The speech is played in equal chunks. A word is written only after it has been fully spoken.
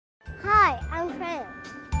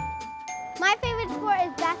My favorite sport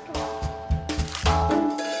is basketball.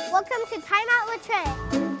 Welcome to Time Out with Trent.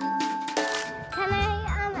 Can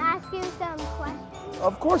I ask you some questions?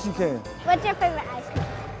 Of course you can. What's your favorite ice cream?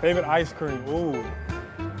 Favorite ice cream? Ooh.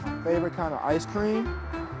 Favorite kind of ice cream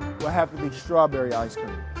will have to be strawberry ice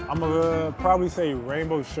cream. I'm gonna probably say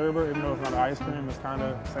rainbow sherbet, even though it's not ice cream, it's kind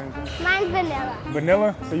of the same thing. Mine's vanilla.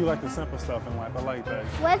 Vanilla? So you like the simple stuff in life, I like that.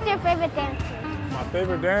 What's your favorite dance move? My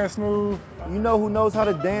favorite dance move? You know who knows how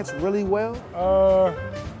to dance really well?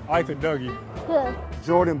 I like the Dougie. Who?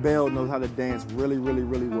 Jordan Bell knows how to dance really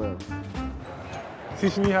well.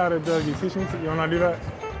 Teach me how to Dougie. Teach me, you wanna do that?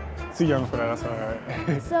 Too young for that, that's all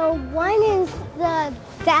right. So one is the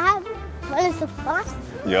dab, one is the bus,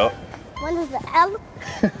 Yup. one is the L,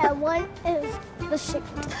 and one is the shit.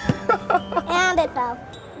 And it's L.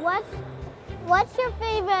 What's your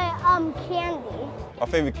favorite candy? My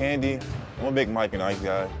favorite candy, I'm a big Mike and Ice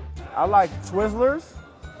guy. I like Twizzlers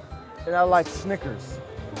and I like Snickers.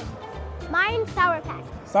 Mine's Sour Patch.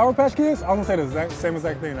 Sour Patch Kids? I was gonna say the same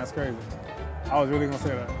exact thing, that's crazy. I was really gonna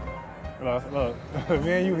say that. Look,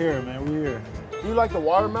 me and you here, man, we here. You like the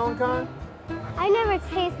watermelon kind? I never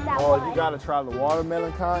tasted that Oh, one. you gotta try the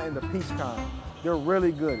watermelon kind and the peach kind. They're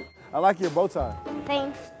really good. I like your bow tie.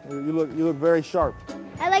 Thanks. You look very sharp.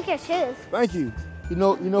 I like your shoes. Thank you. You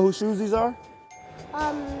know whose shoes these are?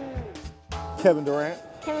 Kevin Durant.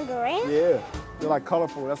 Kevin Durant? Yeah, they're like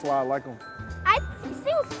colorful. That's why I like them. I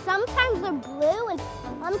think sometimes they're blue and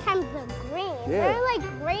sometimes they're green. Yeah. They're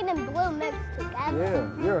like green and blue mixed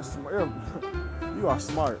together. Yeah, you are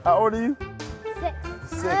smart. How old are you?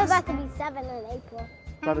 6. I'm about to be 7 in April.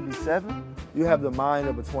 About to be 7? You have the mind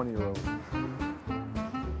of a 20-year-old.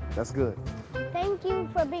 That's good. Thank you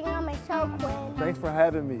for being on my show, Quinn. Thanks for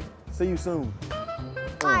having me. See you soon.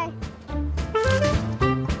 Bye.